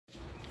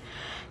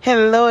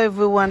Hello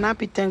everyone,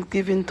 happy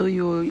Thanksgiving to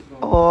you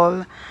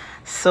all.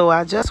 So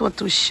I just want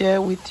to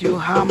share with you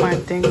how my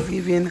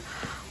Thanksgiving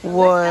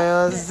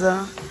was.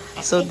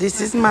 So this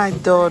is my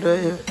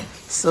daughter.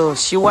 So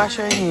she washed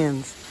her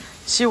hands.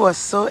 She was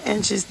so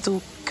anxious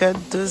to cut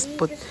this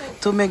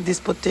to make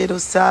this potato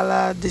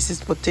salad. This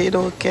is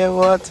potato,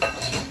 carrot,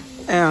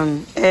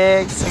 and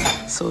eggs.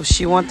 So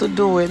she want to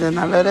do it, and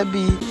I let her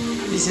be.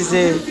 This is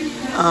a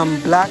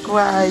black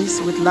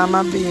rice with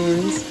lima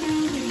beans.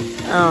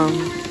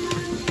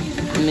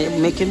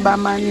 Making by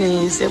my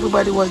niece.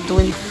 Everybody was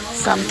doing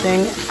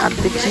something at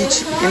the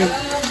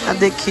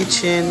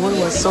kitchen. We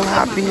were so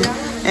happy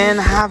and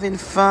having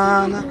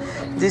fun.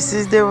 This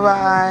is the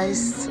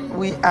rice.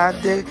 We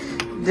add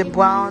the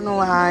brown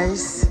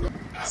rice.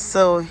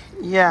 So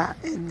yeah,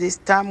 this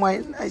time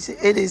when I say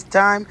it is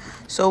time,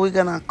 so we're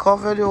gonna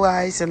cover the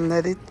rice and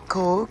let it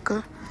cook.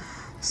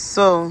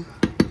 So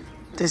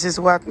this is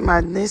what my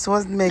niece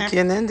was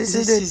making, and this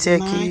is the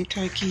turkey.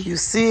 You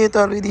see it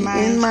already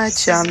in my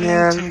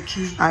channel.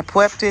 I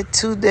prepped it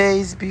 2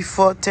 days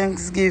before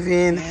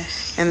Thanksgiving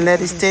and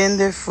let it stay in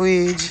the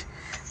fridge.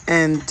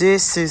 And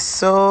this is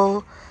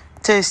so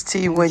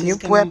tasty when you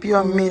prep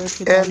your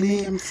meat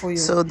early,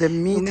 so the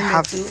meat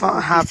have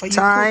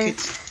time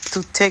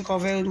to take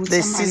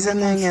the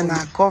seasoning, and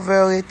I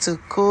cover it to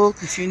cook,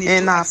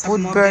 and I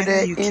put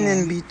butter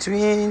in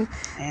between,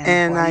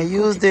 and I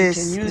use the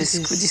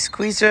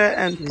squeezer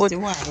and put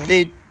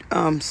the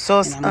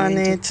sauce on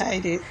it,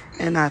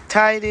 and I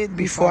tied it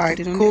before I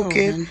cook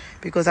it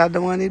because I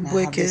don't want it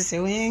break it.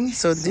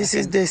 So this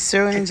is the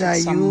syringe I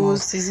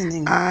use.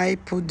 I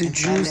put the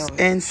juice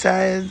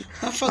inside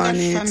on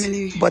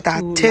it, but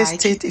I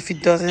taste it. If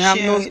it doesn't have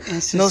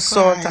no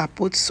salt, I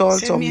put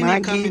salt or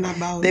Maggi.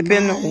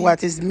 Depending on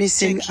what is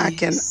missing, I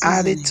can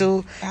add it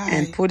to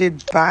and put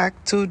it back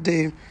to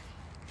the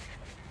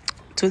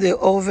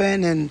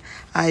oven, and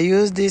I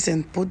use this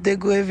and put the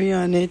gravy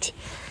on it.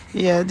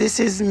 Yeah, this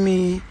is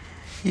me.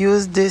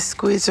 Use this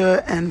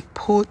squeezer and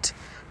put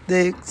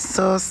the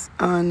sauce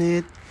on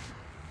it.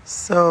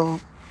 So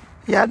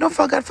yeah, don't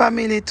forget,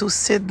 family, to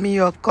send me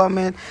your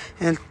comment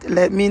and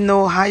let me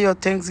know how your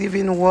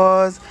Thanksgiving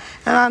was.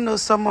 And I know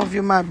some of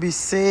you might be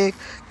sick,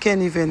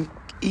 can't even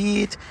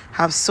eat,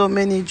 have so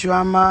many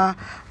drama,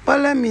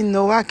 but let me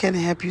know. I can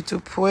help you to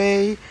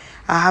pray.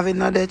 I have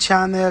another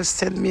channel.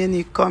 Send me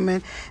any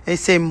comment. It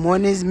say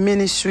Morning's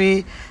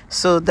Ministry.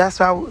 So that's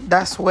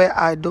where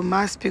I do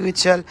my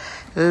spiritual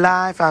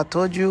life. I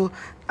told you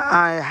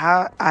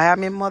I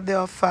am a mother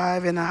of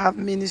 5 and I have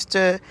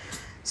minister.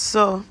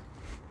 So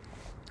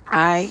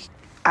I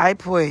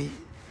pray,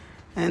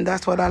 and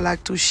that's what I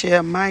like to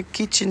share my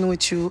kitchen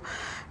with you,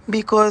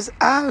 because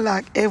I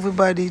like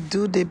everybody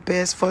do the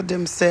best for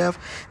themselves,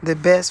 the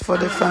best for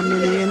the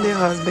family and the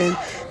husband.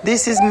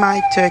 This is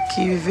my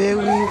turkey,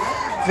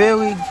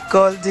 very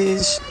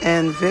goldish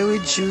and very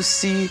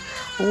juicy,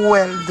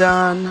 well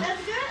done.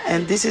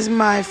 And this is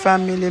my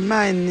family,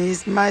 my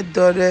niece, my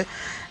daughter,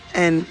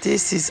 and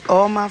this is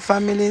all my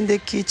family in the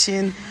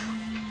kitchen.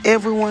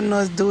 Everyone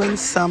was doing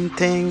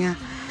something,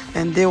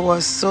 and they were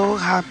so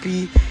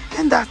happy,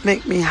 and that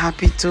make me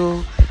happy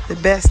too. The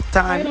best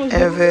time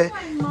ever,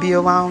 be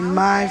around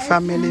my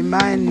family,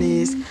 my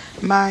niece,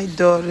 my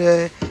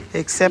daughter,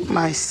 except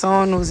my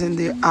son who's in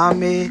the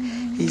army.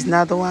 He's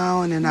not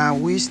around, and I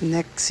wish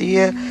next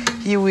year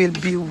he will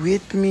be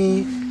with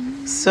me.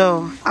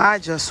 So I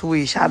just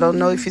wish. I don't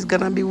know if he's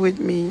gonna be with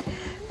me,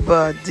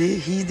 but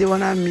he's the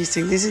one I'm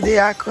missing. This is the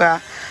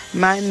akra.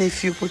 My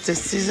nephew put a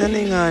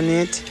seasoning on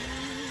it.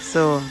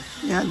 So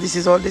yeah, this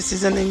is all the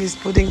seasoning is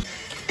putting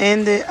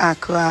in the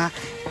akra.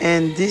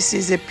 And this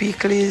is a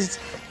pickles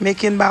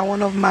making by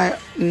one of my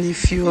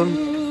nephew.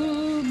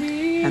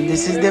 And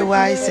this is the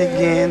rice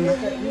again.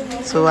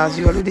 So as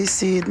you already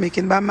see it,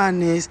 making by my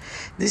niece.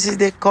 This is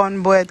the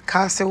cornbread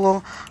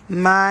casserole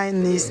my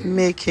niece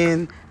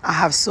making. I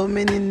have so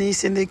many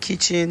nieces in the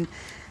kitchen.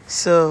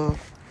 So,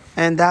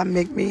 and that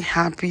make me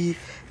happy.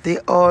 They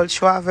all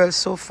travel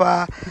so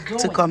far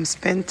to come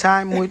spend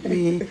time with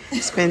me,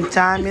 spend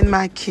time in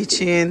my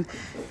kitchen.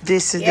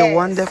 This is the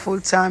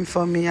wonderful time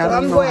for me. I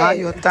don't know how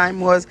your time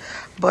was,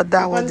 but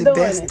that was the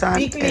best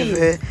time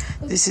ever.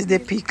 This is the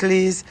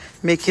pickles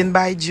making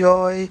by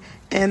Joy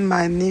and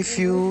my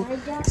nephew.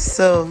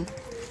 So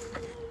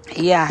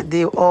yeah,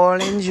 they all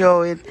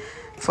enjoy it.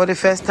 For the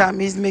first time,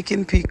 he's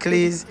making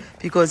pickles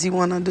because he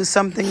want to do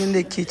something in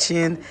the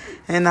kitchen,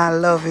 and I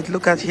love it.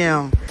 Look at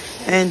him.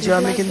 Enjoy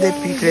making the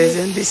pickles.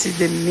 And this is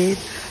the meat,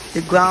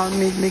 the ground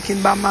meat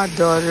making by my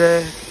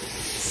daughter.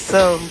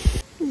 So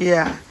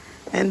yeah,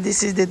 and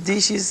this is the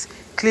dishes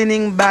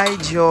cleaning by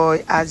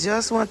Joy. I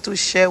just want to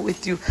share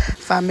with you,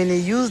 family,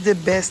 use the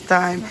best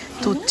time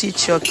to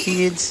teach your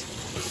kids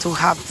to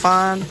have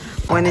fun.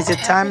 When it's a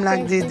time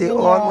like this, they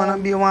all want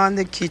to be around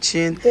the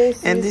kitchen.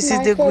 And this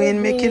is the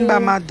green making by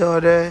my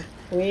daughter.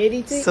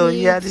 So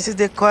yeah, this is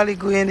the curly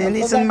green, and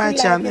it's on my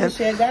channel.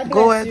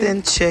 Go ahead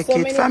and check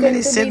it.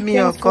 Family, send me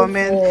your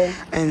comment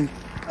and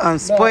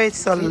spread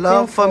some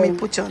love for me.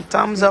 Put your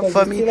thumbs up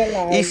for me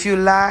if you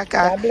like.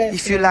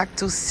 If you like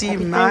to see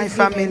my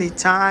family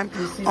time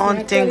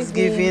on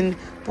Thanksgiving,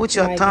 put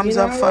your thumbs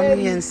up for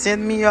me and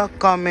send me your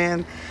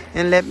comment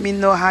and let me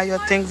know how your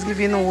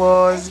Thanksgiving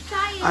was.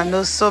 I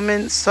know some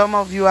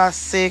of you are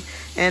sick,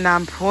 and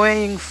I'm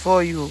praying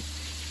for you.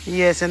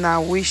 Yes, and I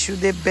wish you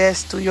the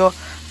best to your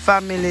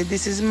family.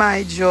 This is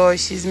my Joy.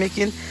 She's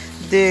making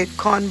the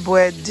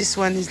cornbread. This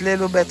one is a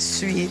little bit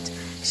sweet.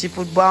 She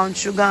put brown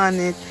sugar on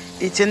it.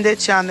 It's in the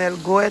channel.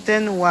 Go ahead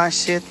and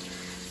watch it.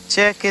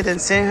 Check it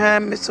and send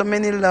her so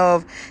many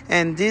love.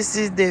 And this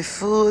is the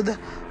food.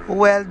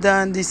 Well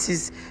done. This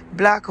is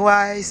black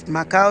rice,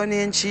 macaroni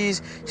and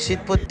cheese,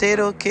 sweet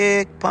potato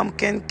cake,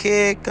 pumpkin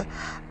cake,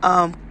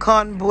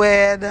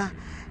 cornbread,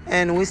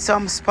 and with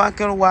some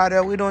sparkling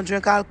water. We don't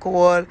drink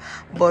alcohol,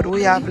 but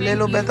we have a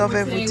little bit of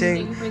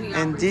everything.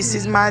 And this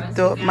is my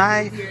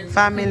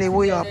family.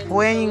 We are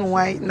praying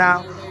right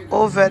now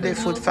over the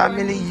food.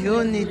 Family,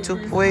 you need to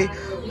pray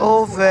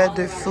over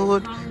the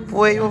food.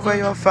 Pray over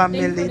your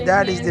family.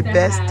 That is the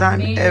best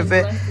time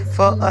ever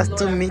for us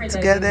to meet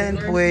together and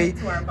pray.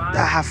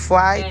 I have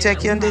fried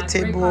turkey on the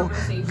table,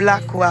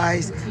 black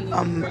rice,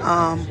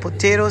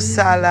 potato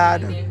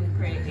salad.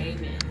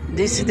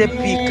 This is the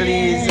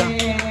pickles,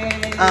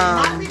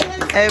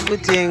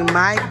 everything.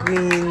 My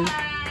green,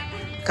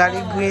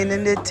 curry green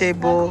on the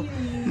table,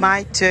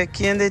 my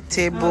turkey on the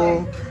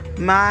table,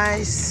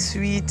 my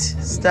sweet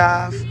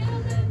stuff.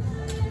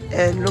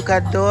 And look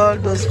at all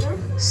those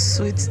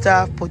sweet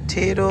stuff,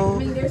 potato,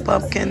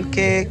 pumpkin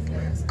cake,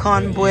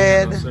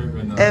 cornbread,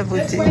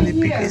 everything. The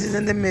pickles is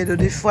in the middle,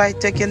 the fried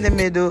turkey in the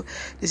middle.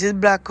 This is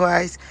black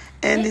rice,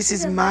 and this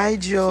is my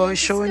Joy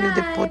showing you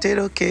the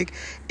potato cake.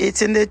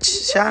 It's in the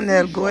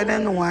channel. Go ahead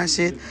and watch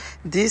it.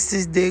 This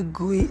is the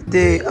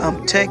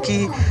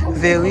turkey,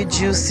 very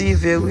juicy,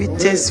 very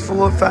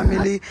tasteful.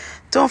 Family,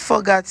 don't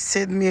forget to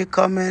send me a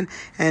comment.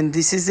 And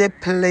this is a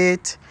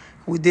plate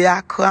with the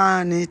okra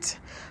on it.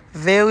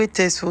 Very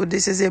tasteful.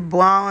 This is a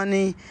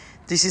brownie.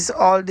 This is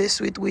all the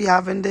sweet we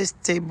have in this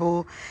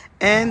table.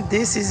 And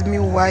this is me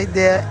right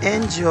there.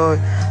 Enjoy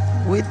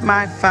with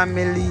my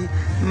family,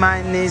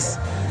 my niece.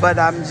 But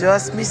I'm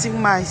just missing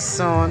my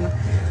son,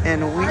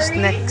 and wish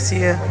next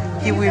year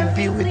he will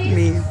be with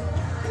me.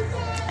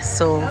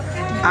 So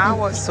I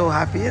was so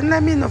happy. And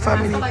let me know,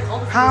 family,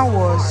 how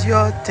was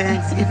your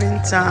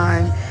Thanksgiving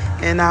time?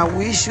 And I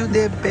wish you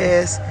the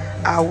best.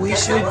 I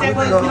wish you good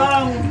luck.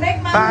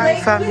 Bye,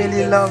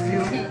 family. Love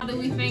you. Father,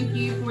 we thank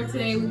you for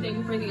today. We thank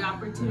you for the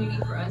opportunity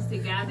for us to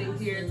gather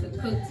here, to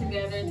cook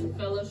together, to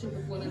fellowship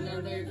with one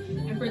another.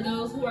 And for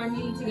those who are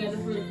meeting together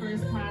for the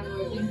first time,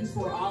 Lord, thank you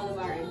for all of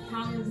our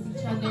encounters with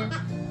each other.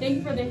 Thank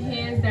you for the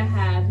hands that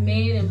have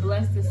made and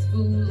blessed this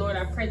food. Lord,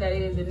 I pray that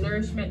it is a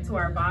nourishment to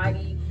our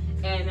body,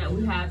 and that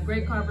we have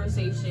great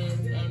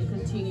conversations and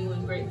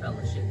continuing great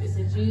fellowship. It's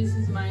in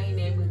Jesus' mighty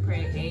name we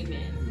pray.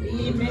 Amen.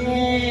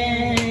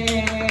 Amen.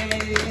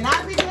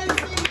 Happy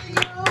Thanksgiving to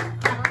you.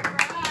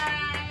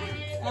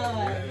 All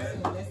right.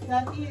 So let's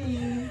start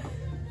eating.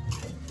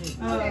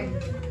 What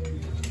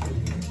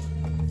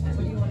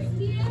do you want to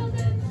eat?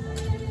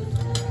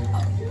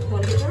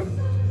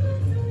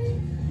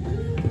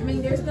 I mean,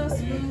 there's no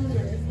spoon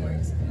or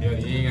forks. Yeah,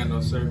 you ain't got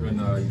no serving.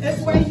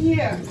 It's right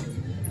here.